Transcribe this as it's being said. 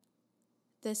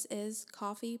This is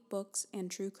Coffee, Books,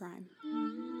 and True Crime.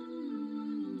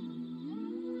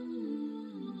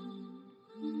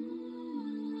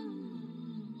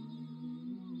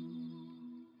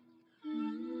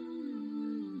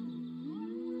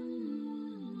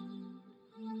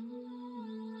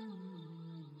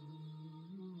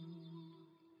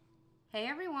 Hey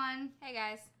everyone, Hey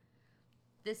guys,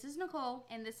 this is Nicole,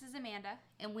 and this is Amanda.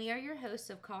 and we are your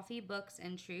hosts of Coffee, Books,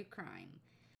 and True Crime.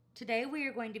 Today we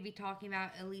are going to be talking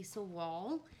about Elisa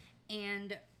Wall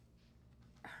and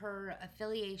her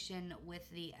affiliation with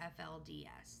the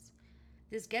FLDS.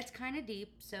 This gets kind of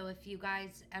deep, so if you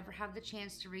guys ever have the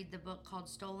chance to read the book called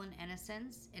Stolen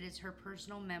Innocence, it is her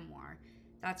personal memoir.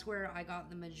 That's where I got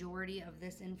the majority of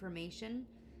this information.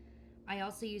 I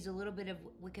also use a little bit of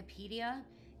Wikipedia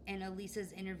and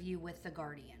Elisa's interview with The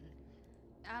Guardian.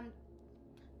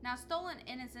 Now, Stolen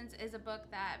Innocence is a book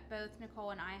that both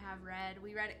Nicole and I have read.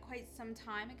 We read it quite some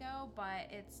time ago, but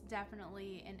it's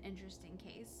definitely an interesting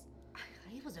case.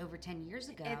 It was over 10 years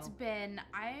ago. It's been,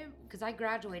 Because I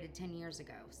graduated 10 years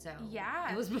ago, so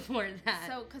Yeah. it was before that.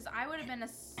 So, because I would have been a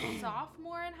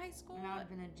sophomore in high school. And I would have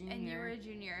been a junior. And you were a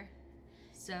junior.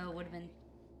 So it would have been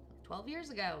 12 years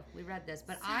ago we read this.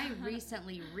 But I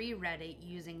recently reread it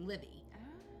using Libby,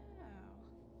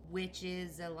 which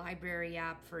is a library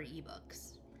app for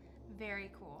ebooks.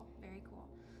 Very cool. Very cool.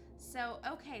 So,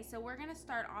 okay, so we're going to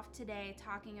start off today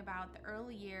talking about the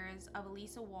early years of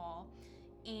Elisa Wall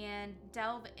and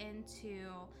delve into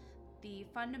the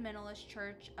Fundamentalist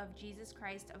Church of Jesus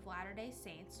Christ of Latter-day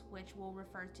Saints, which we'll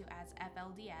refer to as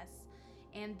FLDS.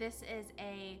 And this is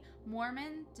a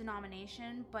Mormon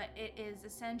denomination, but it is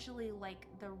essentially like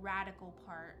the radical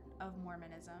part of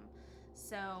Mormonism.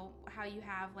 So how you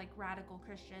have like radical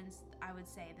Christians, I would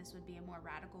say this would be a more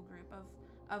radical group of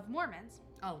Mormons.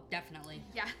 Oh, definitely.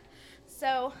 Yeah.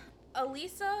 So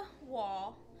Elisa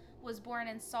Wall was born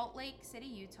in Salt Lake City,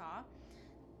 Utah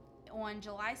on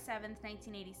July 7th,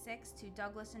 1986 to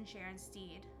Douglas and Sharon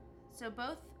Steed. So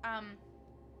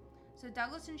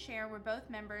Douglas and Sharon were both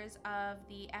members of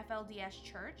the FLDS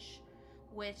Church,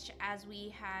 which, as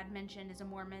we had mentioned, is a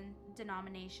Mormon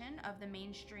denomination of the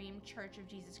mainstream Church of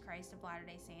Jesus Christ of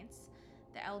Latter-day Saints,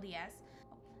 the LDS.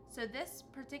 So this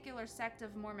particular sect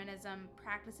of Mormonism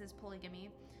practices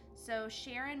polygamy. So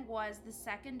Sharon was the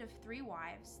second of 3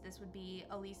 wives. This would be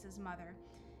Elisa's mother.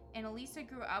 And Elisa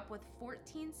grew up with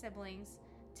 14 siblings,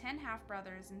 10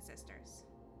 half-brothers and sisters.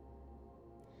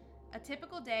 A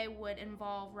typical day would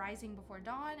involve rising before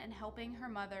dawn and helping her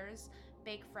mothers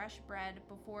bake fresh bread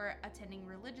before attending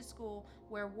religious school,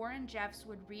 where Warren Jeffs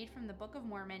would read from the Book of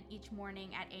Mormon each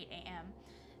morning at 8 a.m.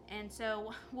 And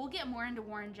so we'll get more into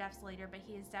Warren Jeffs later, but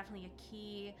he is definitely a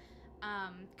key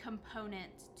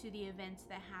component to the events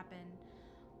that happen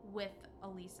with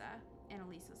Elisa and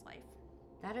Elisa's life.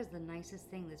 That is the nicest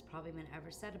thing that's probably been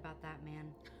ever said about that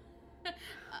man.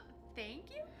 Thank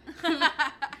you.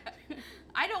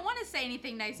 I don't want to say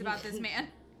anything nice about this man.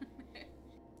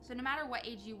 So no matter what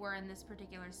age you were in this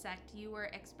particular sect, you were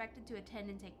expected to attend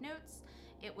and take notes.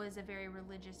 It was a very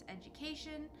religious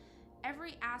education.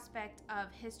 Every aspect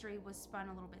of history was spun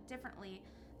a little bit differently.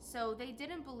 So they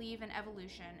didn't believe in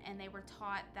evolution, and they were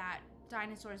taught that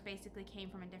dinosaurs basically came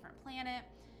from a different planet.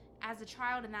 As a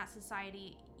child in that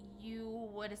society, you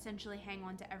would essentially hang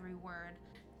on to every word.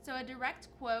 So a direct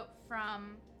quote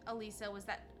from Elisa was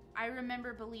that, "I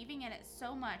remember believing in it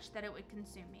so much that it would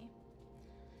consume me."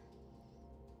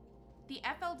 The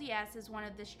FLDS is one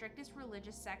of the strictest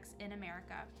religious sects in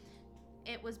America.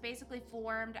 It was basically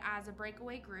formed as a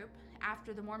breakaway group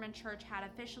after the Mormon Church had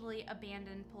officially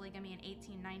abandoned polygamy in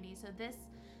 1890. So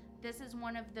this is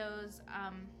one of those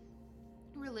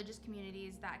religious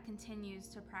communities that continues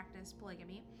to practice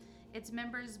polygamy. Its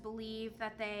members believe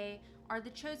that they are the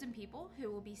chosen people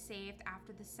who will be saved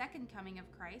after the second coming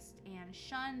of Christ and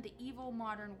shun the evil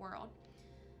modern world.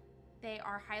 They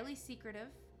are highly secretive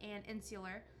and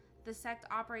insular. The sect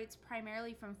operates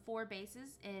primarily from 4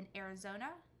 bases in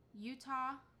Arizona,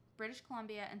 Utah, British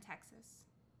Columbia, and Texas.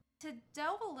 To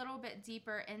delve a little bit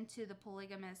deeper into the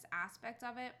polygamous aspect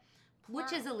of it,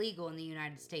 Which is illegal in the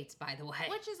United States, by the way.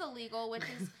 Which is illegal, which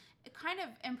is kind of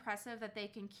impressive that they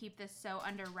can keep this so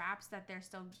under wraps that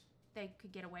they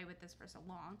could get away with this for so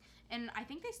long. And I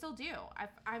think they still do.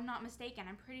 I'm not mistaken.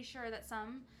 I'm pretty sure that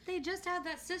some... They just had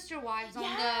that Sister Wives on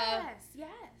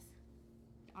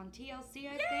on TLC,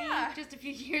 I think, just a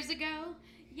few years ago.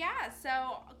 Yeah,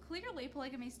 so clearly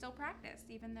polygamy is still practiced,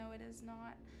 even though it is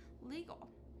not legal.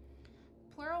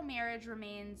 Plural marriage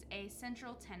remains a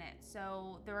central tenet,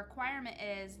 so the requirement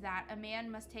is that a man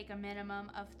must take a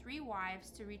minimum of 3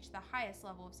 wives to reach the highest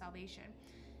level of salvation,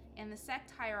 and the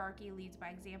sect hierarchy leads by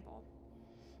example.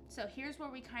 So here's where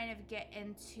we kind of get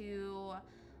into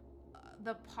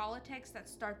the politics that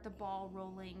start the ball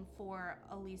rolling for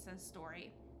Elisa's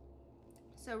story.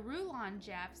 So Rulon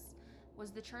Jeffs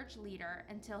was the church leader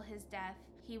until his death.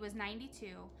 He was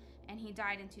 92 and he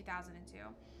died in 2002.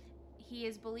 He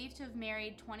is believed to have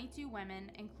married 22 women,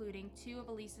 including 2 of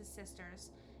Elisa's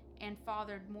sisters, and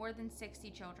fathered more than 60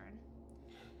 children.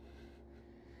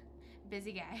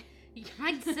 Busy guy.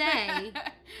 I'd say.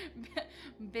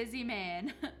 Busy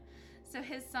man. So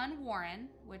his son Warren,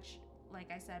 which,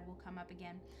 like I said, will come up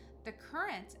again, the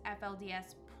current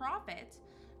FLDS prophet,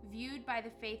 viewed by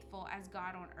the faithful as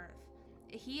God on earth.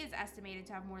 He is estimated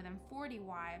to have more than 40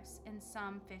 wives and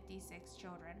some 56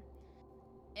 children.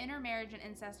 Intermarriage and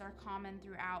incest are common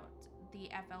throughout the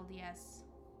FLDS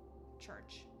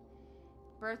church.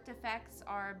 Birth defects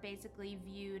are basically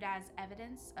viewed as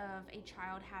evidence of a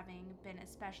child having been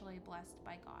especially blessed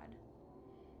by God.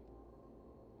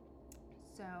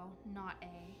 So, yeah,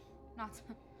 I don't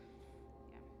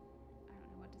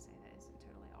know what to say. That isn't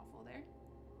totally awful there.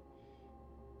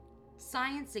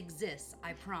 Science exists,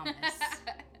 I promise.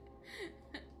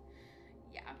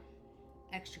 Yeah.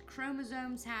 Extra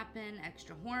chromosomes happen,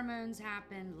 extra hormones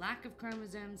happen, lack of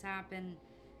chromosomes happen.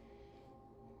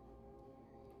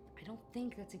 I don't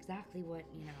think that's exactly what,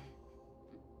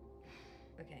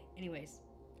 Okay, anyways.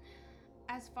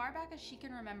 As far back as she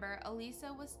can remember,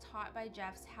 Elisa was taught by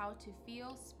Jeffs how to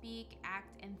feel, speak,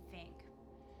 act, and think.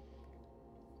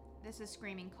 This is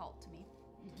screaming cult to me.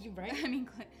 You right? I mean,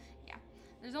 yeah.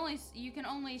 You can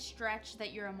only stretch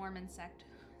that you're a Mormon sect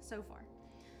so far.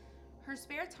 Her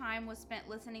spare time was spent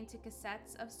listening to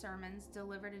cassettes of sermons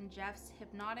delivered in Jeff's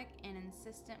hypnotic and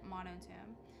insistent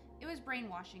monotone. It was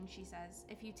brainwashing, she says.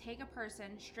 If you take a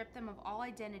person, strip them of all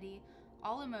identity,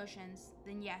 all emotions,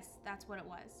 then yes, that's what it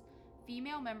was.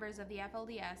 Female members of the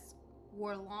FLDS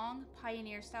wore long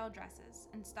pioneer-style dresses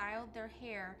and styled their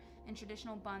hair in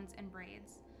traditional buns and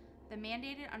braids. The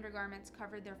mandated undergarments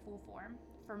covered their full form,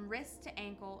 from wrist to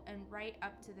ankle and right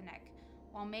up to the neck,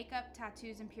 while makeup,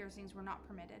 tattoos, and piercings were not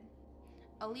permitted.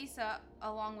 Elisa,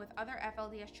 along with other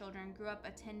FLDS children, grew up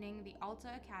attending the Alta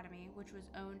Academy, which was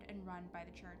owned and run by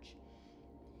the church.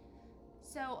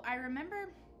 So I remember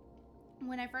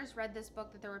when I first read this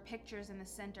book that there were pictures in the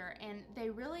center, and they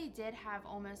really did have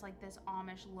almost like this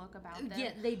Amish look about them.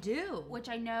 Yeah, they do. Which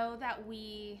I know that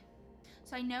we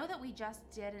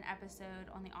just did an episode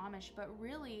on the Amish, but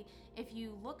really, if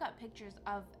you look up pictures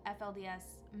of FLDS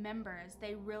members,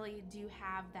 they really do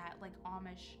have that like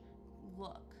Amish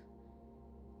look.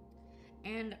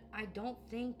 And I don't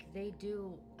think they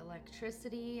do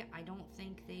electricity. I don't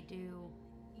think they do...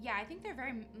 Yeah, I think they're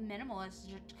very minimalist,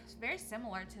 very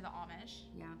similar to the Amish.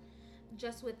 Yeah.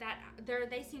 Just with that,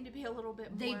 they seem to be a little bit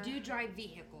more... They do drive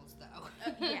vehicles, though.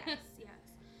 Yes.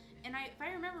 And if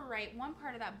I remember right, one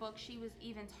part of that book, she was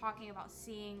even talking about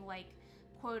seeing, like,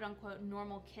 quote-unquote,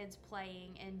 normal kids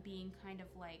playing and being kind of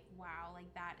like, wow,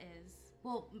 like, that is...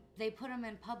 Well, they put them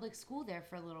in public school there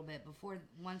for a little bit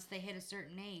once they hit a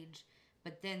certain age,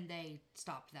 but then they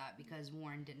stopped that because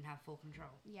Warren didn't have full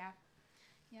control. Yeah.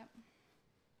 Yep.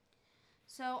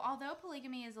 So, although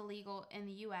polygamy is illegal in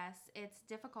the U.S., it's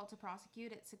difficult to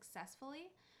prosecute it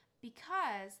successfully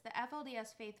because the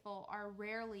FLDS faithful are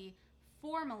rarely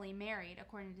formally married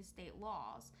according to state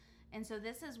laws. And so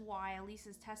this is why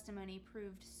Elisa's testimony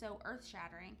proved so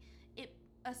earth-shattering. It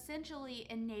essentially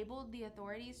enabled the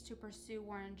authorities to pursue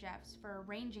Warren Jeffs for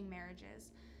arranging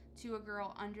marriages to a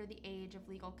girl under the age of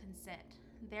legal consent,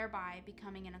 thereby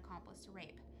becoming an accomplice to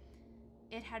rape.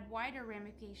 It had wider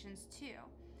ramifications too.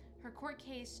 Her court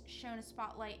case shone a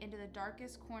spotlight into the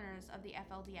darkest corners of the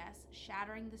FLDS,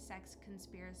 shattering the sex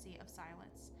conspiracy of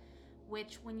silence,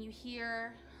 which, when you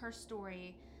hear her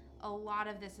story, a lot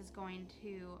of this is going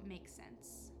to make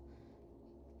sense.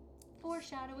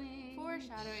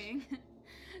 Foreshadowing.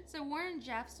 So Warren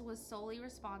Jeffs was solely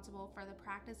responsible for the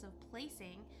practice of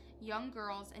placing young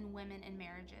girls and women in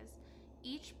marriages.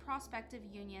 Each prospective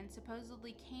union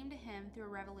supposedly came to him through a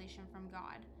revelation from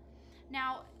God.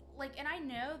 Now, and I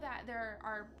know that there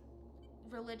are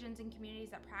religions and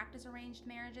communities that practice arranged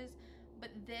marriages, but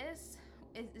this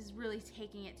is really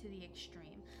taking it to the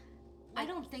extreme. I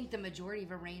don't think the majority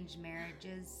of arranged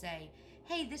marriages say,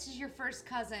 hey, this is your first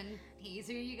cousin, he's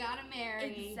who you gotta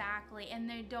marry. Exactly, and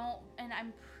they don't, and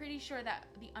I'm pretty sure that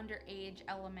the underage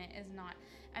element is not.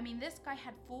 I mean, this guy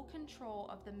had full control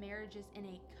of the marriages in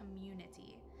a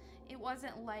community. It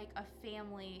wasn't like a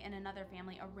family and another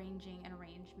family arranging an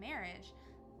arranged marriage.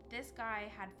 This guy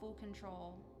had full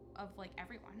control of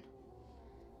everyone.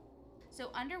 So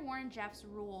under Warren Jeffs'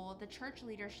 rule, the church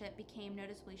leadership became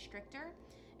noticeably stricter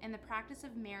and the practice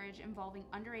of marriage involving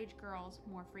underage girls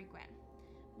more frequent.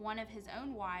 one of his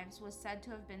own wives was said to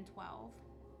have been 12,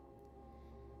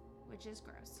 which is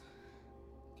gross.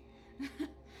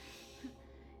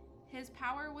 His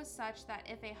power was such that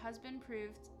if a husband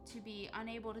proved to be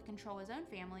unable to control his own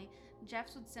family,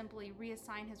 Jeffs would simply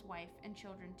reassign his wife and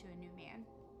children to a new man.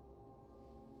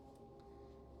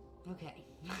 Okay.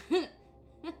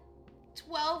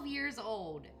 12 years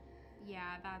old.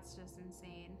 Yeah, that's just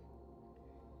insane.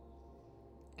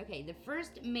 Okay, the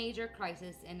first major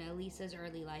crisis in Elisa's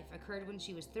early life occurred when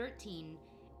she was 13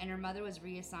 and her mother was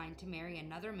reassigned to marry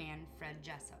another man, Fred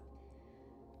Jessup.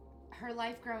 Her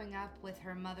life growing up with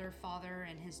her mother, father,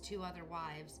 and his two other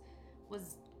wives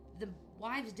was, the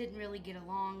wives didn't really get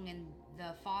along, and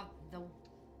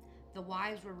the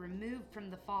wives were removed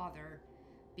from the father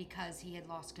because he had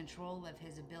lost control of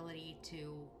his ability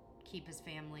to keep his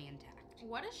family intact.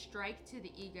 What a strike to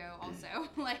the ego, also.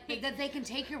 Like that they can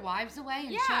take your wives away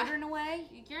and Yeah. children away?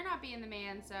 You're not being the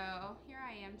man, so here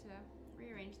I am to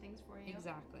rearrange things for you.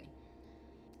 Exactly.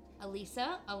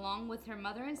 Elisa, along with her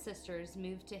mother and sisters,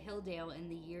 moved to Hilldale in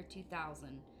the year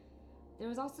 2000. There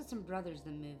was also some brothers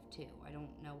that moved too. I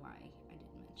don't know why I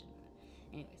didn't mention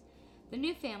that. Anyways, the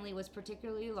new family was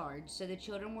particularly large, so the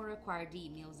children were required to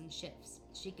eat meals in shifts.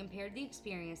 She compared the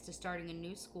experience to starting a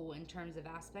new school in terms of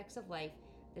aspects of life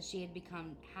that she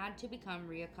had to become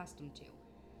reaccustomed to.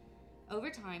 Over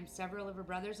time, several of her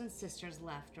brothers and sisters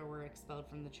left or were expelled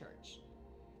from the church.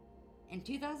 In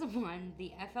 2001,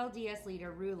 the FLDS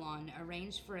leader Rulon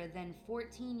arranged for a then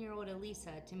 14-year-old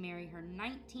Elisa to marry her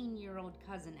 19-year-old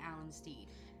cousin Alan Steed.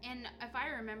 And if I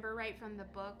remember right from the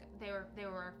book, they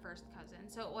were a first cousin.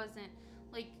 So it wasn't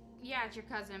like, yeah, it's your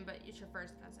cousin, but it's your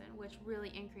first cousin, which really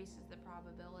increases the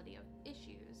probability of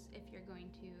issues if you're going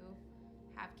to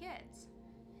have kids.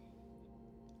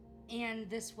 And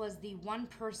this was the one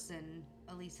person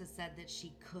Elisa said that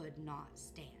she could not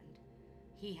stand.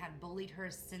 He had bullied her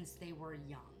since they were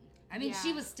young. I mean,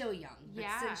 she was still young, but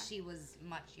since she was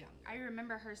much younger. I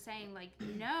remember her saying, like,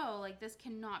 no, like, this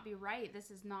cannot be right.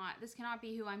 This cannot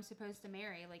be who I'm supposed to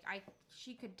marry. Like,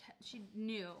 she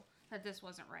knew that this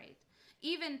wasn't right.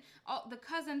 Even the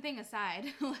cousin thing aside,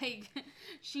 like,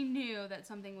 she knew that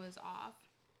something was off.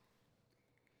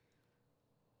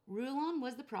 Rulon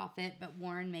was the prophet, but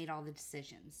Warren made all the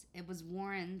decisions. It was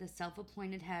Warren, the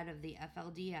self-appointed head of the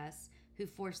FLDS, who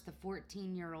forced the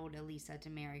 14-year-old Elisa to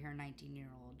marry her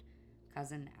 19-year-old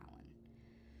cousin Alan.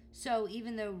 So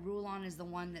even though Rulon is the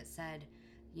one that said,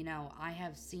 you know, I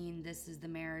have seen this is the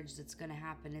marriage that's going to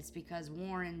happen, it's because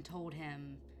Warren told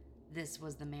him this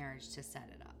was the marriage to set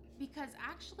it up. Because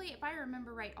actually, if I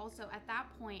remember right, also at that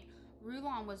point,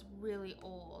 Rulon was really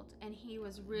old, and he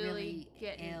was really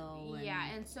getting ill.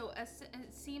 And so it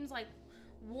seems like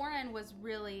Warren was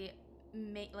really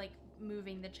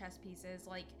moving the chess pieces.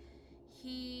 Like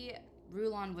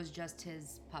Rulon was just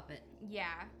his puppet.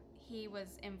 Yeah, he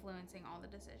was influencing all the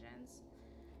decisions,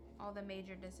 all the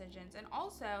major decisions. And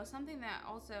also something that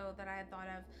I had thought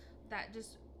of that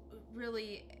just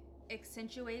really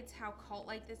accentuates how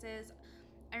cult-like this is.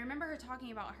 I remember her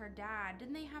talking about her dad.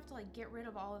 Didn't they have to get rid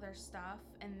of all of their stuff,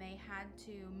 and they had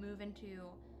to move into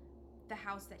the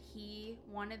house that he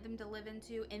wanted them to live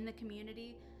into in the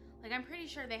community? Like, I'm pretty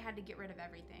sure they had to get rid of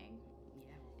everything.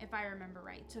 Yeah. If I remember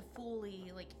right, to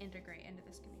fully integrate into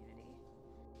this community.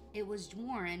 It was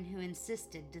Warren who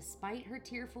insisted, despite her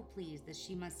tearful pleas, that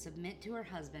she must submit to her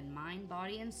husband, mind,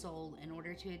 body, and soul, in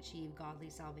order to achieve godly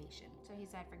salvation. So he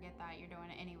said, forget that, you're doing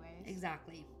it anyways.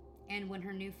 Exactly. And when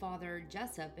her new father,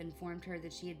 Jessup, informed her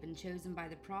that she had been chosen by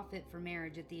the prophet for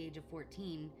marriage at the age of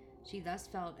 14, she thus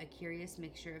felt a curious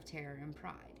mixture of terror and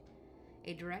pride.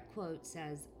 A direct quote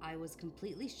says, "I was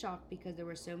completely shocked because there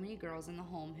were so many girls in the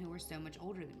home who were so much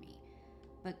older than me.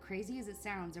 But crazy as it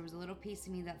sounds, there was a little piece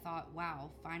of me that thought, wow,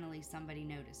 finally somebody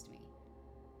noticed me."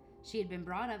 She had been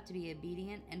brought up to be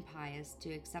obedient and pious,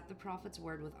 to accept the prophet's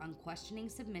word with unquestioning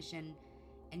submission,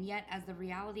 and yet as the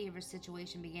reality of her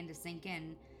situation began to sink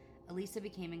in, Elisa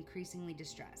became increasingly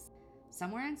distressed.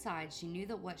 Somewhere inside, she knew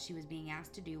that what she was being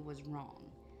asked to do was wrong.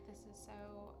 This is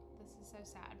so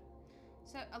sad.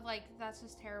 So, that's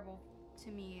just terrible to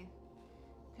me,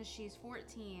 because she's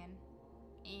 14,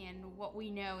 and what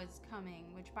we know is coming,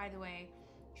 which, by the way,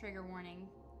 trigger warning,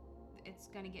 it's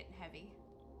going to get heavy.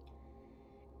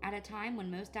 At a time when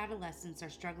most adolescents are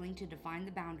struggling to define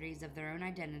the boundaries of their own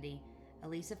identity,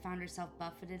 Elisa found herself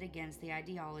buffeted against the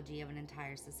ideology of an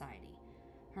entire society.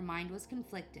 Her mind was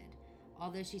conflicted.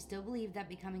 Although she still believed that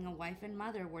becoming a wife and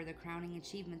mother were the crowning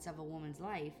achievements of a woman's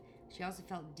life, she also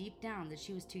felt deep down that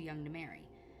she was too young to marry.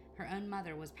 Her own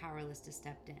mother was powerless to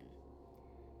step in.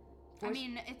 I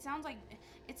mean, it sounds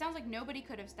like nobody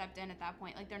could have stepped in at that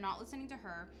point. Like, they're not listening to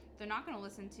her. They're not going to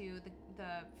listen to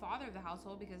the father of the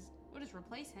household because we'll just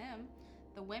replace him.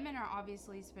 The women are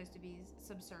obviously supposed to be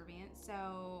subservient.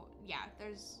 So, yeah,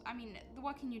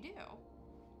 what can you do?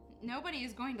 Nobody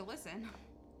is going to listen.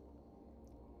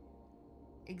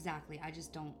 Exactly. I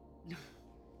just don't...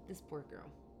 This poor girl.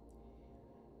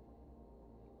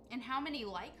 And how many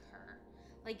like her?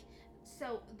 Like,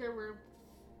 so there were...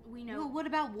 We know... Well, what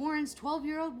about Warren's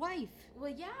 12-year-old wife?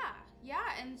 Well, yeah,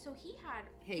 and so he had...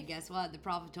 Hey, guess what? The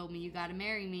prophet told me you gotta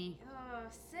marry me. Oh,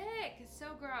 sick. It's so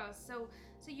gross. So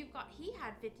you've got... He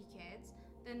had 50 kids.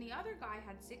 Then the other guy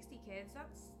had 60 kids.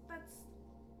 That's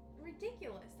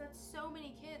ridiculous. That's so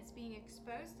many kids being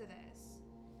exposed to this.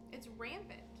 It's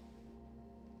rampant.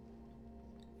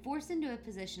 Forced into a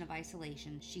position of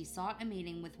isolation, she sought a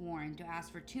meeting with Warren to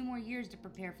ask for 2 more years to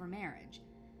prepare for marriage.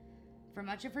 For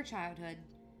much of her childhood,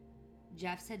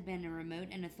 Jeffs had been a remote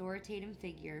and authoritative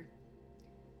figure,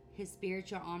 his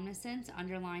spiritual omniscience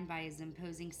underlined by his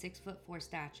imposing 6'4"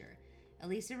 stature.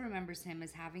 Elisa remembers him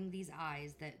as having these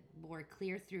eyes that bore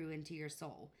clear through into your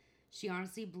soul. She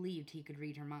honestly believed he could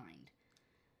read her mind.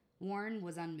 Warren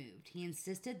was unmoved. He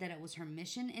insisted that it was her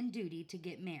mission and duty to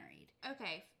get married.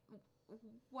 Okay,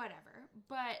 whatever.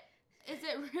 But is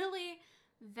it really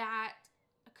that...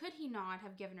 Could he not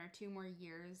have given her 2 more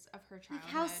years of her childhood?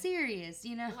 Like, how serious,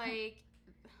 you know? Like,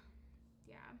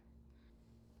 yeah.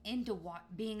 Into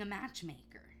being a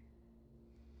matchmaker.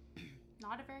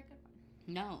 Not a very good one.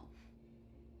 No.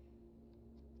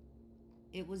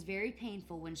 It was very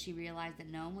painful when she realized that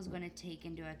no one was going to take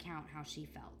into account how she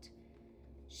felt.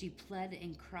 She pled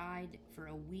and cried for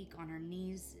a week on her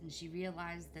knees, and she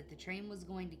realized that the train was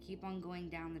going to keep on going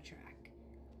down the track.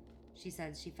 She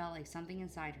said she felt like something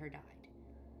inside her died.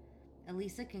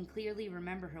 Elisa can clearly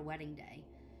remember her wedding day.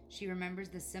 She remembers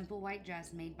the simple white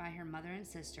dress made by her mother and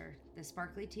sister, the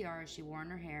sparkly tiara she wore in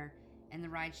her hair, and the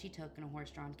ride she took in a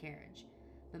horse-drawn carriage.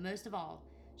 But most of all,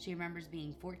 she remembers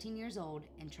being 14 years old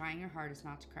and trying her hardest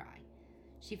not to cry.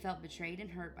 She felt betrayed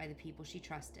and hurt by the people she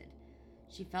trusted.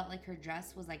 She felt like her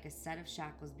dress was like a set of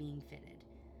shackles being fitted.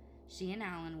 She and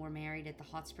Alan were married at the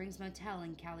Hot Springs Motel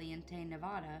in Caliente,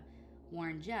 Nevada.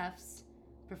 Warren Jeffs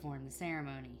performed the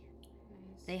ceremony.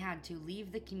 Nice. They had to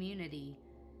leave the community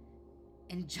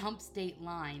and jump state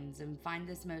lines and find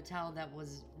this motel that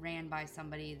was ran by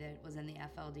somebody that was in the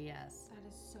FLDS. That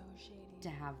is so shady. To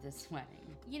have this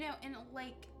wedding. You know, and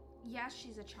like, yes,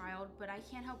 she's a child, but I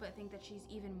can't help but think that she's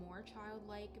even more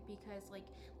childlike because, like,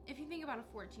 if you think about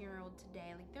a 14-year-old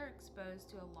today, like, they're exposed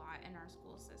to a lot in our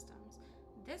school systems.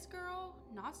 This girl,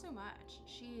 not so much.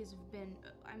 She's been,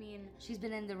 she's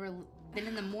been in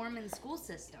the Mormon school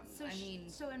system. So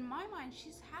so in my mind, she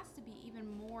has to be even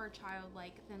more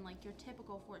childlike than like your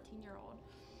typical 14-year-old.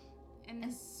 And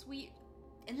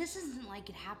this isn't like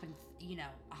it happened,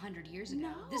 100 years ago.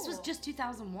 No. This was just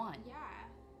 2001. Yeah,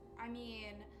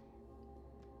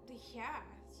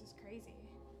 it's just crazy.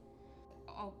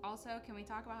 Oh, also, can we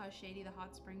talk about how shady the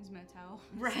Hot Springs Motel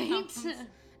Right? sounds?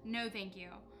 No, thank you.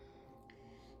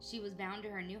 She was bound to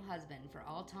her new husband for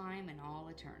all time and all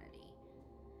eternity.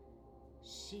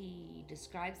 She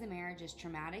describes the marriage as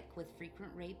traumatic with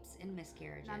frequent rapes and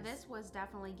miscarriages. Now, this was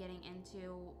definitely getting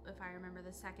into, if I remember,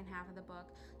 the second half of the book.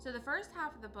 So the first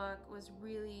half of the book was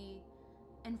really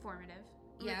informative.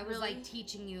 Yeah, it was like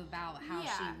teaching you about how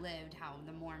she lived, how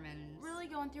the Mormons... Really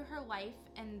going through her life,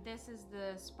 and this is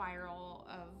the spiral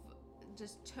of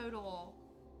just total...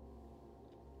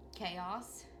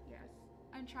 chaos. Yes.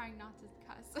 I'm trying not to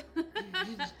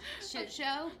cuss. Shit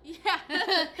show? Yeah.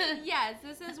 Yes,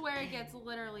 this is where it gets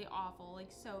literally awful, like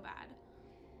so bad.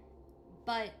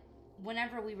 But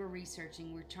whenever we were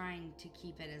researching, we're trying to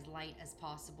keep it as light as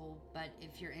possible. But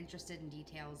if you're interested in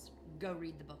details, go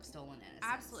read the book Stolen Innocence.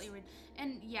 Absolutely read.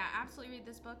 And yeah, absolutely read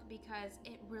this book because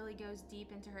it really goes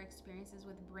deep into her experiences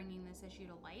with bringing this issue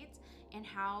to light and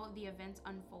how the events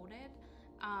unfolded.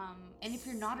 And if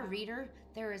you're not a reader,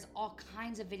 there is all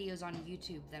kinds of videos on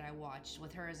YouTube that I watched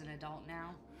with her as an adult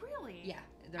now. Really? Yeah.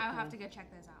 I'll have to go check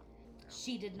those out.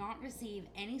 She did not receive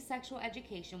any sexual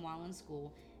education while in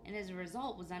school, and as a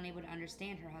result was unable to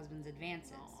understand her husband's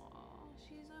advances. Oh,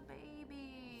 she's a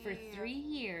baby. For 3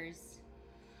 years,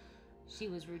 she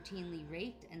was routinely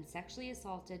raped and sexually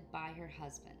assaulted by her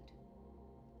husband.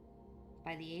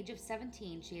 By the age of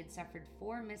 17, she had suffered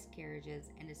 4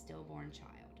 miscarriages and a stillborn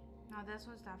child. Now, this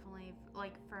was definitely,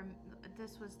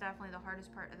 the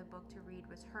hardest part of the book to read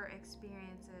was her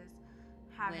experiences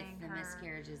having with the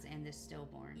miscarriages and the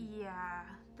stillborn. Yeah,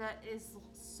 that is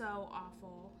so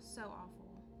awful. So awful.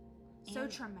 So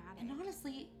traumatic. And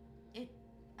honestly,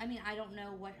 I mean, I don't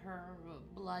know what her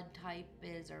blood type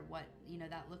is or what,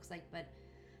 that looks like, but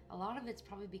a lot of it's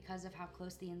probably because of how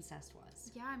close the incest was.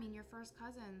 Yeah, I mean, your first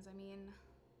cousins. I mean,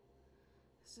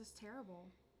 it's just terrible.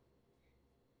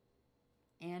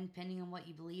 And depending on what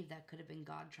you believe, that could have been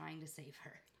God trying to save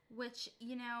her. Which,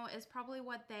 is probably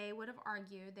what they would have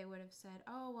argued. They would have said,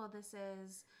 oh, well,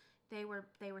 they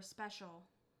were special,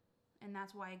 and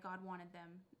that's why God wanted them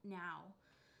now.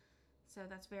 So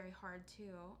that's very hard,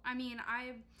 too. I mean,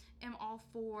 I am all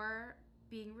for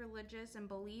being religious and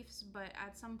beliefs, but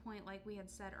at some point, like we had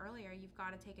said earlier, you've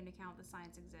got to take into account that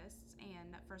science exists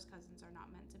and that first cousins are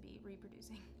not meant to be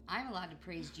reproducing. I'm allowed to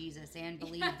praise Jesus and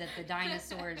believe that the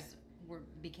dinosaurs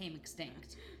became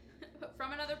extinct.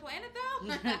 From another planet, though?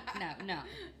 No.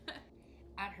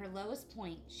 At her lowest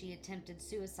point, she attempted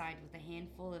suicide with a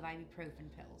handful of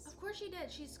ibuprofen pills. Of course she did.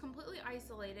 She's completely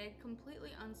isolated, completely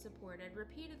unsupported,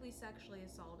 repeatedly sexually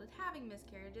assaulted, having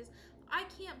miscarriages. I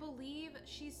can't believe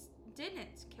she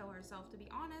didn't kill herself, to be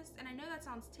honest. And I know that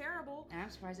sounds terrible. And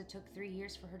I'm surprised it took 3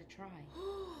 years for her to try.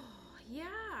 Yeah.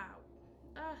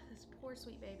 This poor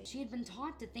sweet baby. She had been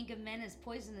taught to think of men as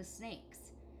poisonous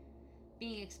snakes.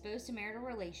 Being exposed to marital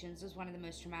relations was one of the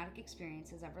most traumatic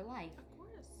experiences of her life. Of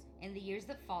course. In the years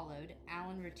that followed,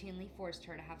 Alan routinely forced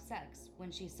her to have sex.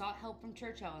 When she sought help from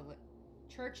church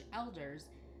elders,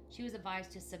 she was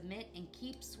advised to submit and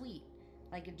keep sweet,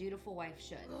 like a dutiful wife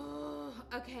should.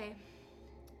 Okay.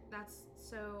 That's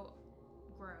so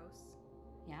gross.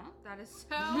 Yeah? That is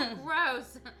so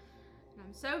gross. And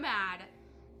I'm so mad.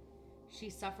 She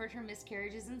suffered her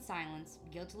miscarriages in silence,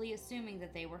 guiltily assuming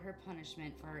that they were her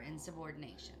punishment for her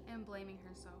insubordination. And blaming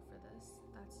herself for this.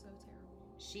 That's so terrible.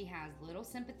 She has little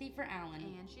sympathy for Alan.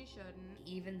 And she shouldn't.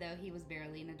 Even though he was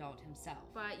barely an adult himself.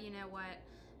 But you know what?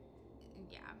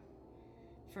 Yeah.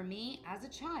 For me, as a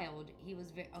child, he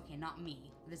was okay, not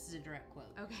me. This is a direct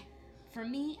quote. Okay. For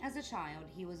me, as a child,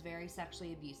 he was very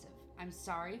sexually abusive. I'm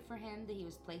sorry for him that he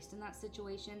was placed in that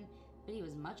situation, but he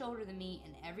was much older than me,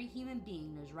 and every human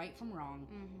being knows right from wrong,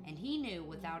 and he knew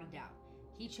without a doubt.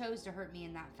 He chose to hurt me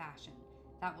in that fashion.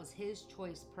 That was his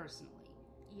choice personally.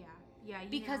 Yeah,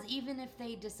 because even if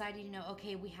they decided,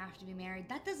 okay, we have to be married,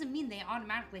 that doesn't mean they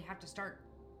automatically have to start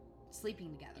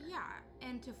sleeping together. Yeah,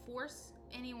 and to force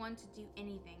anyone to do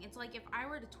anything. It's like if I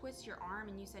were to twist your arm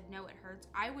and you said, no, it hurts,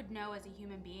 I would know as a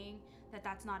human being that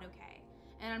that's not okay.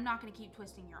 And I'm not going to keep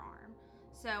twisting your arm.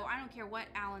 So I don't care what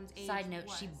Alan's age Side note,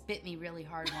 was. she bit me really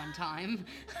hard one time.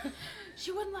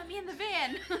 She wouldn't let me in the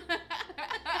van.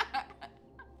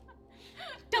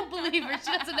 Don't believe her.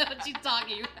 She doesn't know what she's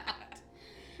talking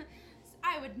about.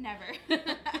 I would never.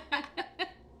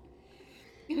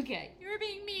 Okay. You were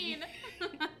being mean.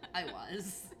 I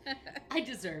was. I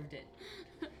deserved it.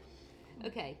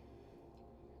 Okay.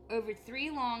 Over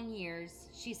 3 long years,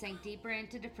 she sank deeper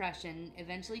into depression,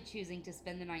 eventually choosing to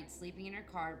spend the night sleeping in her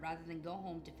car rather than go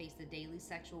home to face the daily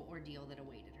sexual ordeal that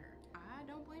awaited her. I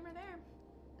don't blame her there.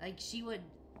 Like,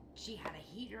 she had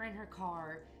a heater in her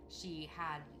car. She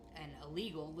had an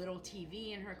illegal little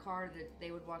TV in her car that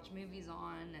they would watch movies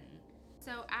on. And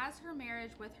so as her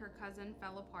marriage with her cousin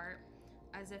fell apart,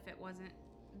 as if it wasn't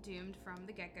doomed from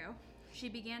the get-go, she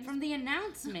began... From the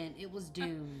announcement, it was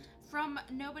doomed. From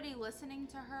nobody listening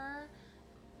to her,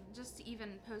 just to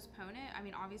even postpone it. I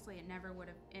mean, obviously it never would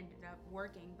have ended up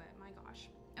working, but my gosh.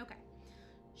 Okay.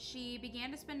 She began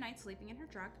to spend nights sleeping in her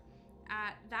truck.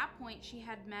 At that point, she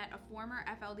had met a former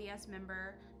FLDS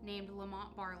member named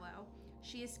Lamont Barlow.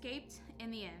 She escaped in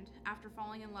the end after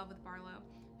falling in love with Barlow,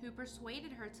 who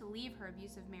persuaded her to leave her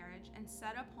abusive marriage and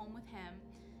set up home with him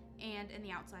and in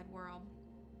the outside world.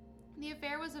 The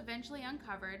affair was eventually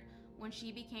uncovered when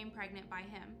she became pregnant by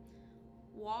him.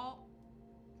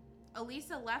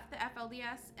 Elisa left the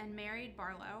FLDS and married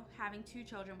Barlow, having 2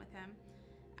 children with him.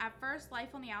 At first,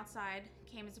 life on the outside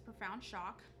came as a profound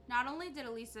shock. Not only did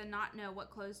Elisa not know what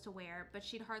clothes to wear, but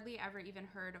she'd hardly ever even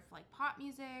heard of pop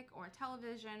music or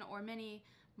television or many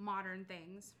modern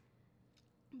things.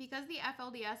 Because the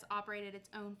FLDS operated its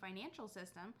own financial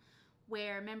system,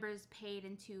 where members paid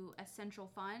into a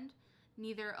central fund,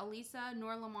 neither Elisa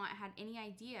nor Lamont had any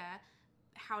idea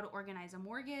how to organize a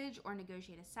mortgage or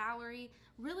negotiate a salary,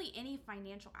 really any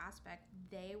financial aspect.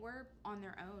 They were on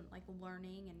their own,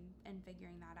 learning and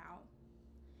figuring that out.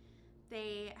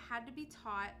 They had to be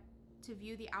taught to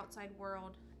view the outside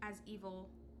world as evil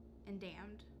and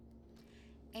damned.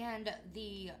 And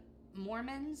the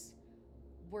Mormons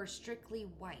were strictly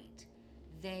white.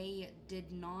 They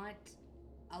did not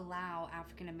allow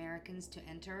African Americans to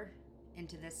enter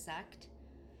into this sect.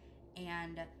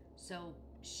 And so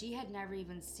she had never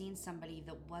even seen somebody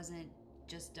that wasn't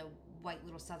just a white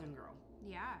little Southern girl.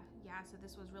 Yeah. So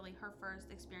this was really her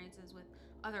first experiences with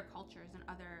other cultures and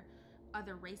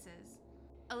other races.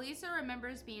 Elisa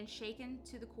remembers being shaken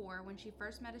to the core when she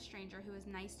first met a stranger who was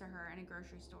nice to her in a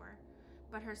grocery store,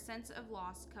 but her sense of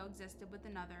loss coexisted with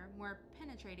another, more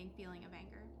penetrating feeling of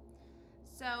anger.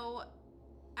 So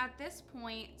at this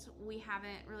point, we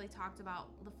haven't really talked about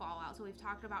the fallout. So we've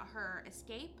talked about her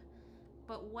escape,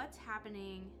 but what's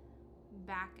happening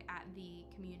back at the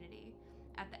community,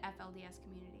 at the FLDS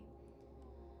community?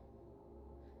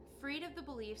 Freed of the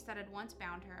beliefs that had once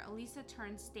bound her, Elisa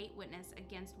turned state witness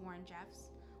against Warren Jeffs.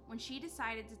 When she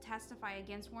decided to testify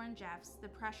against Warren Jeffs, the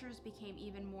pressures became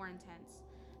even more intense.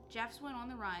 Jeffs went on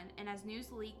the run, and as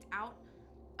news leaked out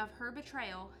of her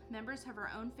betrayal, members of her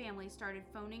own family started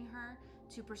phoning her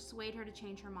to persuade her to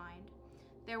change her mind.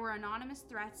 There were anonymous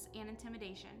threats and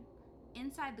intimidation.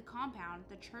 Inside the compound,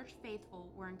 the church faithful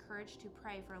were encouraged to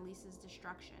pray for Elisa's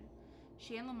destruction.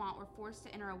 She and Lamont were forced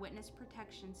to enter a witness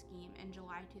protection scheme in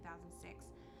July 2006.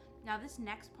 Now, this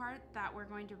next part that we're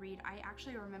going to read, I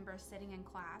actually remember sitting in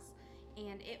class,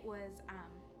 and it was,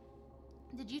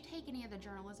 did you take any of the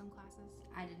journalism classes?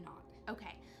 I did not.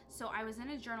 Okay, so I was in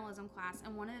a journalism class,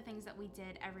 and one of the things that we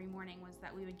did every morning was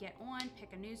that we would get on,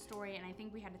 pick a news story, and I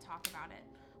think we had to talk about it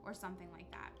or something like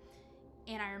that.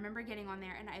 And I remember getting on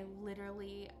there, and I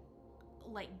literally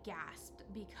gasped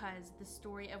because the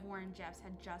story of Warren Jeffs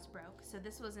had just broke. So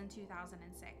this was in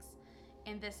 2006,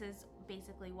 and this is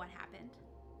basically what happened.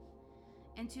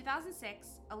 In 2006,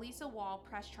 Elisa Wall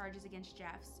pressed charges against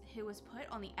Jeffs, who was put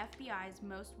on the FBI's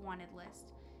most wanted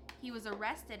list. He was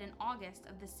arrested in August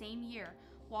of the same year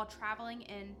while traveling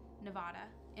in Nevada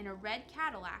in a red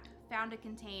Cadillac found to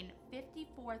contain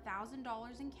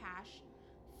 $54,000 in cash,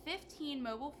 15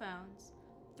 mobile phones,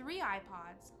 3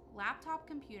 iPods, laptop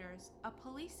computers, a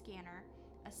police scanner,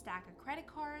 a stack of credit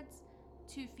cards,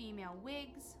 2 female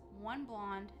wigs, 1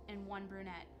 blonde, and 1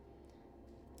 brunette.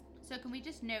 So can we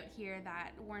just note here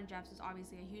that Warren Jeffs is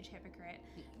obviously a huge hypocrite.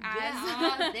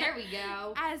 There we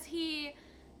go. As he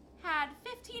had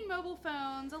 15 mobile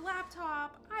phones, a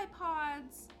laptop,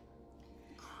 iPods.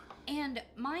 And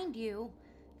mind you,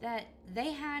 that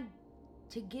they had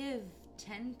to give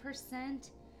 10%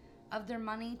 of their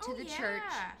money to the church.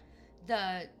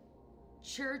 The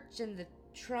church and the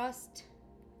trust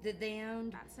that they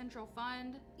owned. That central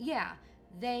fund. Yeah,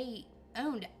 they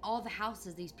owned all the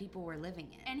houses these people were living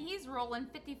in. And he's rolling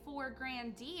 54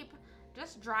 grand deep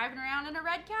just driving around in a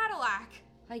red Cadillac.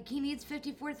 Like, he needs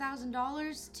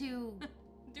 $54,000 to...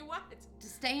 Do what? To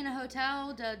stay in a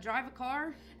hotel, to drive a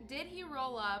car? Did he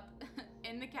roll up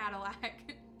in the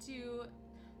Cadillac to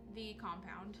the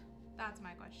compound? That's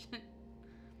my question.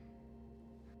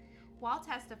 While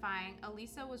testifying,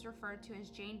 Elisa was referred to as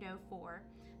Jane Doe 4,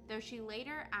 though she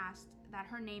later asked that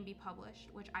her name be published,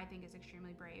 which I think is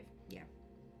extremely brave. Yeah.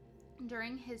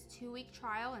 During his 2-week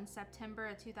trial in September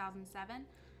of 2007,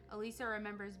 Elisa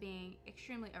remembers being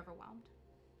extremely overwhelmed.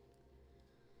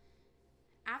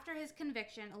 After his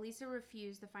conviction, Elisa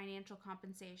refused the financial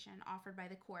compensation offered by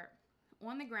the court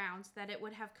on the grounds that it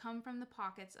would have come from the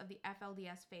pockets of the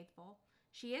FLDS faithful.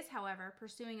 She is, however,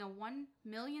 pursuing a $1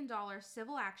 million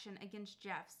civil action against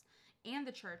Jeffs and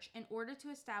the church in order to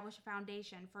establish a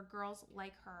foundation for girls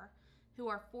like her who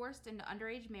are forced into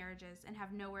underage marriages and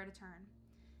have nowhere to turn.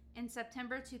 In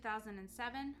September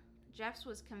 2007, Jeffs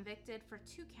was convicted for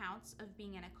 2 counts of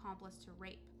being an accomplice to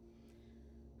rape.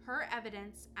 Her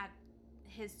evidence at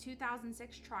his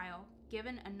 2006 trial,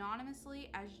 given anonymously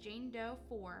as Jane Doe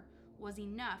 4, was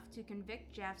enough to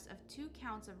convict Jeffs of 2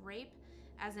 counts of rape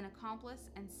as an accomplice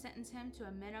and sentence him to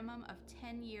a minimum of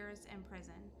 10 years in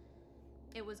prison.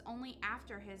 It was only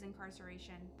after his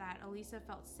incarceration that Elisa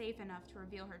felt safe enough to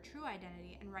reveal her true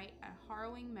identity and write a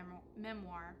harrowing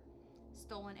memoir,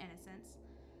 Stolen Innocence.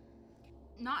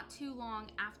 Not too long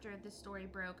after the story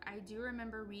broke, I do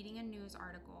remember reading a news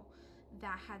article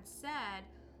that had said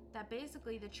that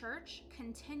basically the church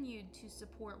continued to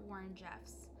support Warren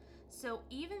Jeffs. So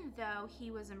even though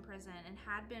he was in prison and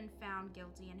had been found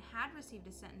guilty and had received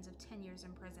a sentence of 10 years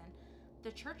in prison,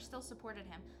 the church still supported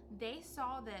him. They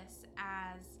saw this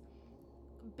as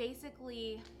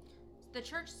basically, the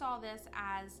church saw this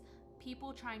as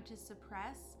people trying to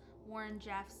suppress Warren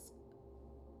Jeffs'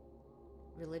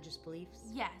 religious beliefs?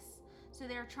 Yes. So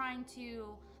they're trying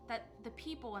to, that the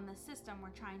people in the system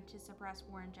were trying to suppress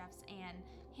Warren Jeffs and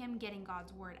him getting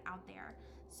God's word out there.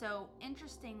 So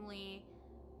interestingly,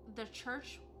 the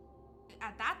church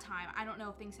at that time, I don't know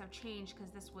if things have changed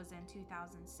because this was in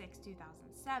 2006,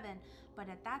 2007, but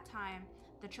at that time,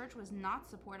 the church was not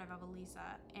supportive of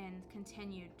Elisa and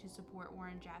continued to support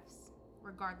Warren Jeffs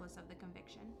regardless of the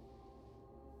conviction.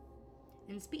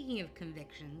 And speaking of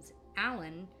convictions,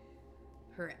 Alan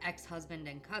her ex-husband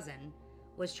and cousin,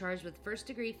 was charged with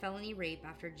first-degree felony rape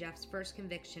after Jeff's first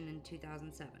conviction in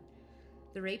 2007.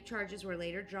 The rape charges were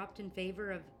later dropped in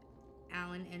favor of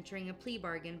Allen entering a plea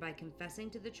bargain by confessing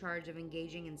to the charge of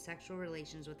engaging in sexual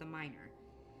relations with a minor.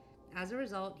 As a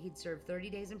result, he'd serve 30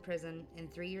 days in prison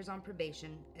and 3 years on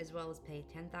probation, as well as pay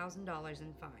 $10,000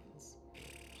 in fines.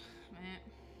 Man,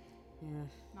 Yeah.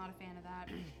 not a fan of that.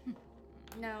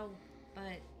 No,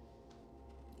 but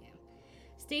yeah.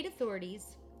 State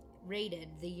authorities raided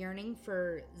the Yearning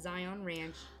for Zion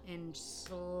Ranch in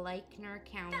Schleicher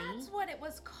County. That's what it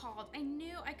was called. I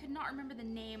knew I could not remember the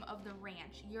name of the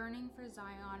ranch. Yearning for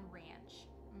Zion Ranch.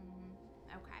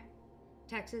 Okay.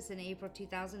 Texas in April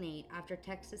 2008 after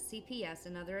Texas CPS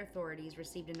and other authorities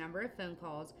received a number of phone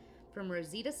calls from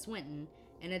Rosita Swinton,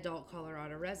 an adult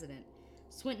Colorado resident.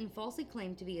 Swinton falsely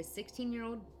claimed to be a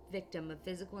 16-year-old victim of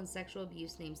physical and sexual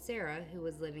abuse named Sarah, who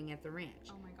was living at the ranch.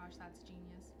 Oh my gosh, that's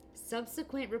genius.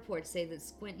 Subsequent reports say that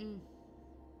Swinton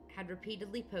had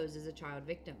repeatedly posed as a child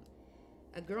victim.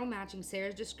 A girl matching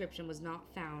Sarah's description was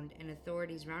not found, and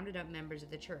authorities rounded up members of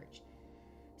the church.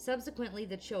 Subsequently,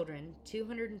 the children,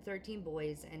 213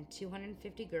 boys and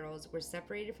 250 girls, were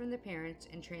separated from their parents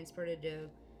and transported to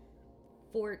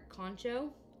Fort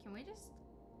Concho. Can we just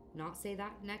Not say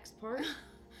that next part.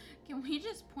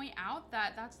 point out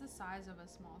that that's the size of a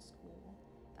small school?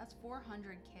 That's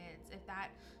 400 kids. If that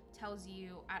tells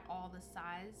you at all the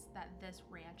size that this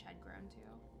ranch had grown to.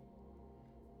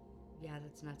 Yeah,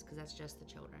 that's nuts because that's just the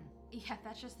children. Yeah,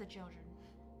 that's just the children.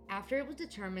 After it was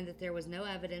determined that there was no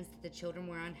evidence that the children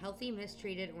were unhealthy,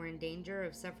 mistreated, or in danger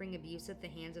of suffering abuse at the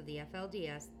hands of the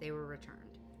FLDS, they were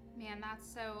returned. Man,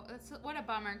 that's what a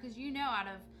bummer, because out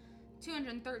of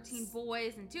 213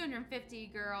 boys and 250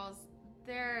 girls,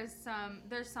 there's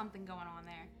something going on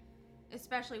there,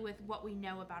 especially with what we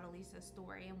know about Elisa's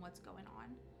story and what's going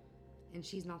on. And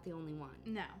she's not the only one.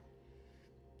 No.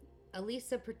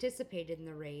 Elisa participated in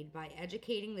the raid by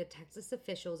educating the Texas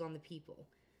officials on the people.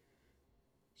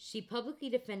 She publicly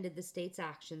defended the state's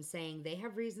actions, saying they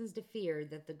have reasons to fear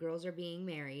that the girls are being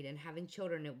married and having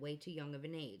children at way too young of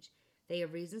an age. They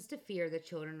have reasons to fear that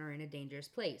children are in a dangerous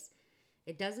place.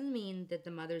 It doesn't mean that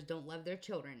the mothers don't love their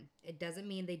children. It doesn't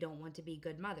mean they don't want to be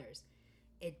good mothers.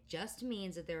 It just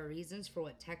means that there are reasons for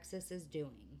what Texas is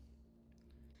doing.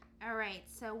 All right,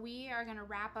 so we are going to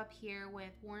wrap up here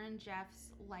with Warren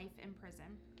Jeff's life in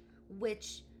prison.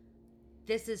 Which,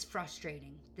 this is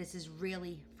frustrating. This is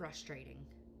really frustrating.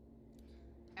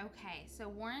 Okay, so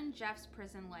Warren Jeff's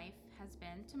prison life has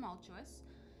been tumultuous.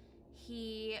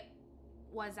 He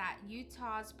was at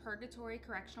Utah's Purgatory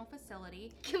Correctional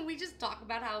Facility. Can we just talk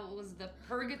about how it was the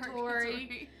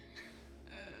purgatory?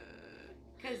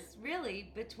 Because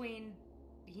really,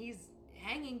 he's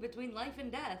hanging between life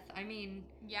and death. I mean,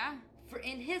 yeah.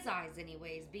 In his eyes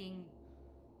anyways, being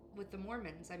with the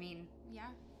Mormons, I mean. Yeah.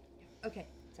 Okay,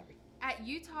 sorry. At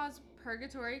Utah's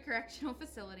Purgatory Correctional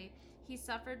Facility, he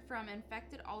suffered from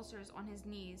infected ulcers on his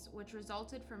knees, which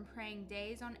resulted from praying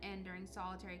days on end during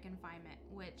solitary confinement,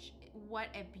 what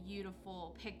a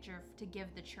beautiful picture to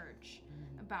give the church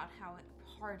about how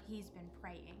hard he's been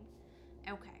praying.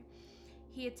 Okay.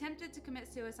 He attempted to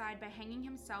commit suicide by hanging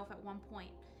himself at one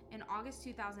point. In August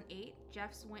 2008,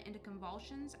 Jeffs went into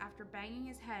convulsions after banging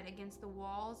his head against the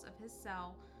walls of his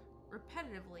cell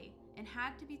repetitively and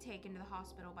had to be taken to the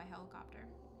hospital by helicopter.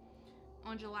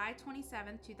 On July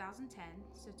 27, 2010,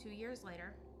 so 2 years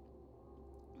later,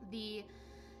 the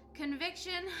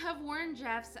conviction of Warren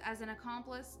Jeffs as an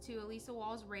accomplice to Elisa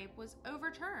Wall's rape was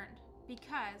overturned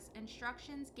because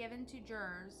instructions given to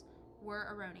jurors were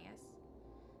erroneous.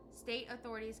 State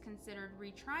authorities considered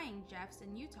retrying Jeffs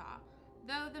in Utah,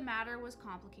 though the matter was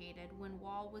complicated when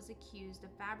Wall was accused of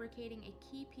fabricating a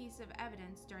key piece of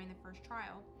evidence during the first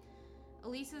trial.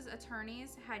 Elisa's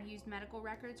attorneys had used medical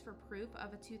records for proof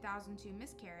of a 2002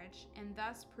 miscarriage and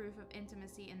thus proof of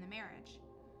intimacy in the marriage.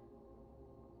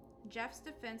 Jeff's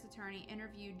defense attorney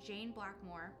interviewed Jane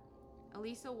Blackmore,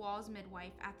 Elisa Wall's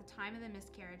midwife at the time of the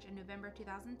miscarriage in November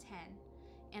 2010,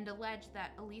 and alleged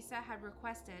that Elisa had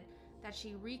requested that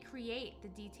she recreate the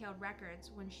detailed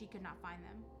records when she could not find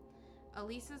them.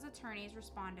 Elisa's attorneys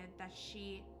responded that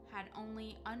she had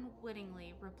only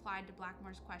unwittingly replied to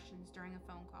Blackmore's questions during a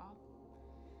phone call.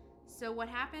 So what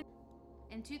happened?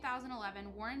 In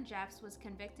 2011, Warren Jeffs was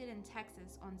convicted in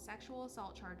Texas on sexual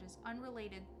assault charges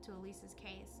unrelated to Elisa's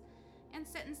case and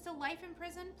sentenced to life in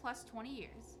prison plus 20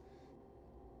 years.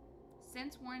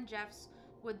 Since Warren Jeffs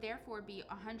would therefore be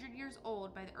 100 years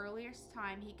old by the earliest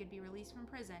time he could be released from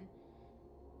prison,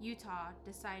 Utah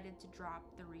decided to drop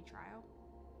the retrial.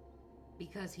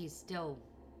 Because he's still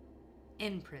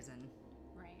in prison.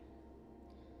 Right.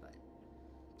 But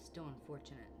still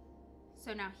unfortunate.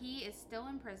 So now he is still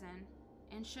in prison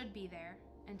and should be there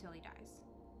until he dies.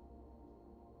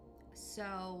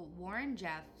 So Warren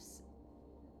Jeffs,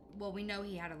 well, we know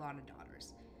he had a lot of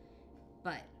daughters,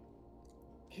 but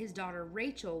his daughter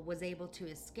Rachel was able to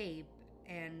escape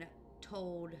and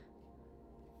told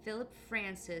Philip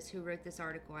Francis, who wrote this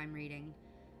article I'm reading,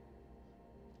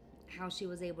 how she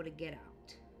was able to get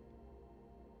out.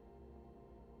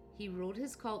 He ruled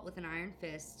his cult with an iron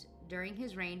fist. During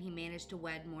his reign, he managed to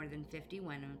wed more than 50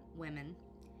 women.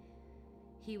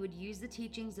 He would use the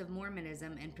teachings of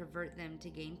Mormonism and pervert them to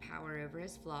gain power over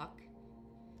his flock.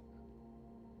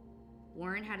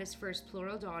 Warren had his first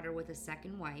plural daughter with a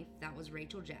second wife, that was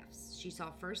Rachel Jeffs. She saw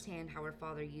firsthand how her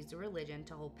father used a religion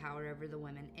to hold power over the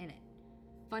women in it.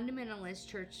 Fundamentalist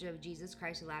Church of Jesus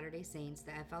Christ of Latter-day Saints,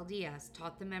 the FLDS,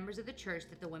 taught the members of the church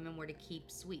that the women were to keep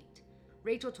sweet.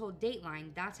 Rachel told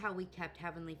Dateline, "That's how we kept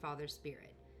Heavenly Father's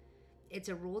spirit. It's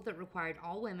a rule that required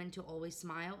all women to always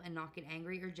smile and not get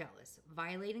angry or jealous.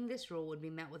 Violating this rule would be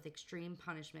met with extreme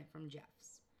punishment from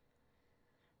Jeffs."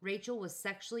 Rachel was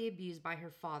sexually abused by her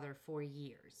father for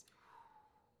years.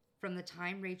 From the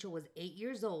time Rachel was 8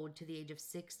 years old to the age of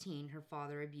 16, her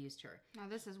father abused her. Now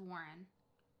this is Warren.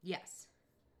 Yes.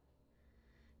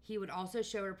 He would also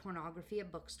show her pornography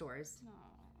at bookstores.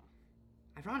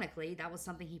 Aww. Ironically, that was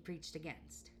something he preached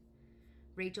against.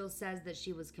 Rachel says that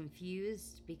she was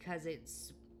confused because it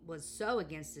was so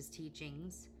against his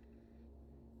teachings.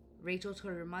 Rachel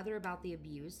told her mother about the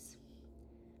abuse.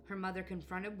 Her mother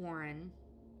confronted Warren,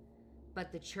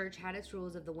 but the church had its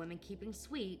rules of the women keeping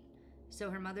sweet, so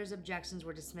her mother's objections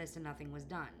were dismissed and nothing was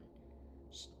done.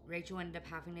 Rachel ended up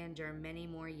having to endure many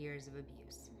more years of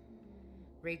abuse.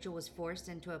 Rachel was forced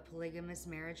into a polygamous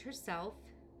marriage herself.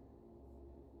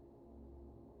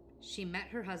 She met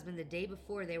her husband the day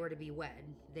before they were to be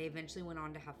wed. They eventually went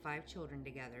on to have 5 children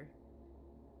together.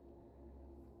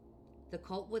 The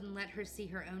cult wouldn't let her see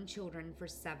her own children for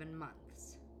 7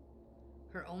 months.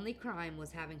 Her only crime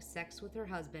was having sex with her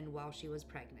husband while she was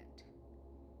pregnant.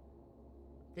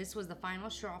 This was the final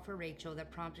straw for Rachel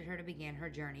that prompted her to begin her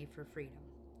journey for freedom.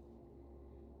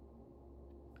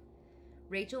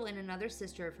 Rachel and another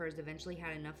sister of hers eventually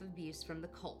had enough abuse from the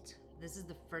cult. This is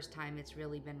the first time it's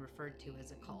really been referred to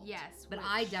as a cult. Yes. But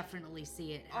I definitely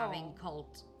see it having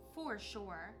cult. For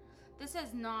sure. This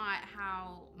is not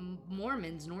how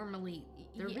Mormons normally,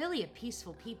 they're really a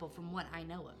peaceful people from what I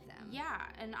know of them. Yeah,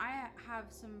 and I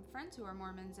have some friends who are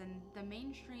Mormons, and the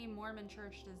mainstream Mormon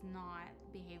church does not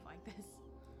behave like this.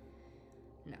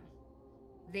 No.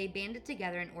 They banded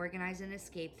together and organized an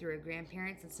escape through her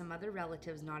grandparents and some other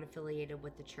relatives not affiliated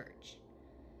with the church.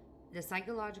 The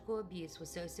psychological abuse was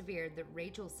so severe that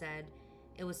Rachel said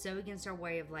it was so against our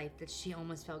way of life that she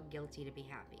almost felt guilty to be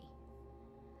happy.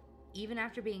 Even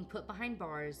after being put behind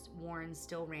bars, Warren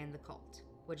still ran the cult,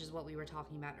 which is what we were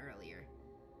talking about earlier.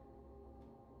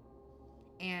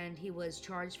 And he was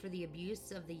charged for the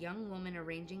abuse of the young woman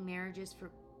arranging marriages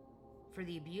for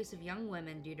the abuse of young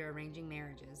women due to arranging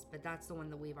marriages, but that's the one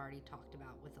that we've already talked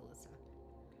about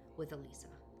with Elisa.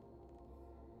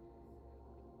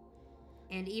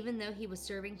 And even though he was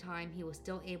serving time, he was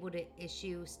still able to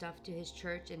issue stuff to his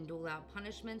church and dole out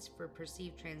punishments for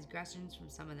perceived transgressions from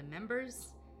some of the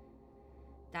members.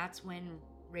 That's when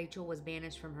Rachel was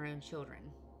banished from her own children.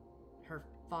 Her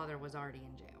father was already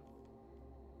in jail.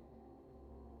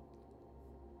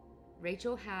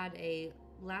 Rachel had a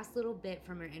last little bit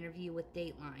from her interview with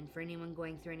Dateline for anyone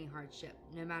going through any hardship.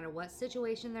 No matter what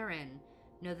situation they're in,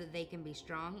 know that they can be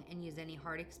strong and use any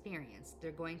hard experience.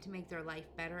 They're going to make their life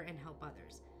better and help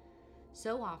others.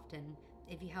 So often,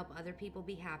 if you help other people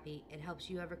be happy, it helps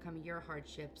you overcome your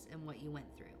hardships and what you went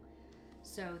through.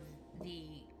 So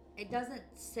it doesn't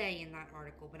say in that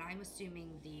article, but I'm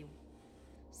assuming the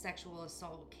sexual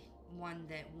assault one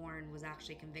that Warren was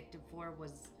actually convicted for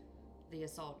was the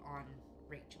assault on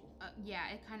Rachel. Yeah,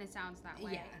 it kind of sounds that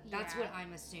way. Yeah, that's what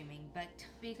I'm assuming, but...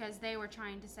 Because they were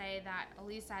trying to say that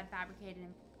Elisa had fabricated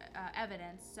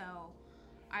evidence, so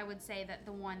I would say that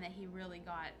the one that he really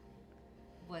got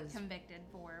convicted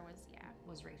for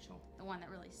was Rachel. The one that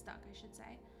really stuck, I should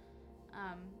say.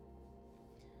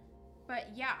 But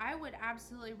yeah, I would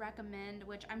absolutely recommend,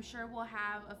 which I'm sure we'll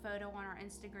have a photo on our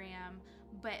Instagram,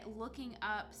 but looking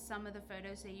up some of the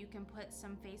photos so you can put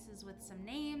some faces with some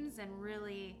names and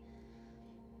really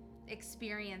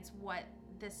experience what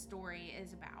this story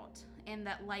is about and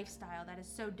that lifestyle that is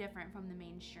so different from the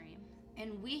mainstream.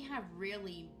 And we have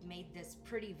really made this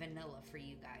pretty vanilla for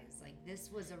you guys. Like,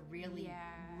 this was a really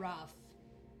rough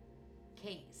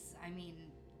case. I mean,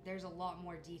 there's a lot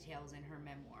more details in her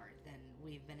memoir than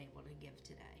we've been able to give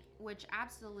today. Which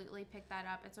absolutely pick that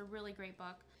up. It's a really great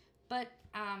book. But,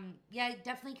 yeah,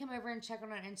 definitely come over and check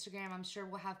on our Instagram. I'm sure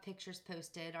we'll have pictures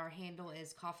posted. Our handle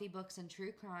is Coffee, Books, and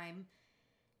True Crime.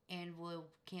 And we'll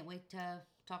can't wait to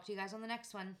talk to you guys on the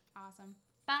next one. Awesome.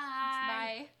 Bye.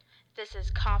 Bye. This is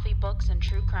Coffee, Books, and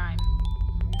True Crime.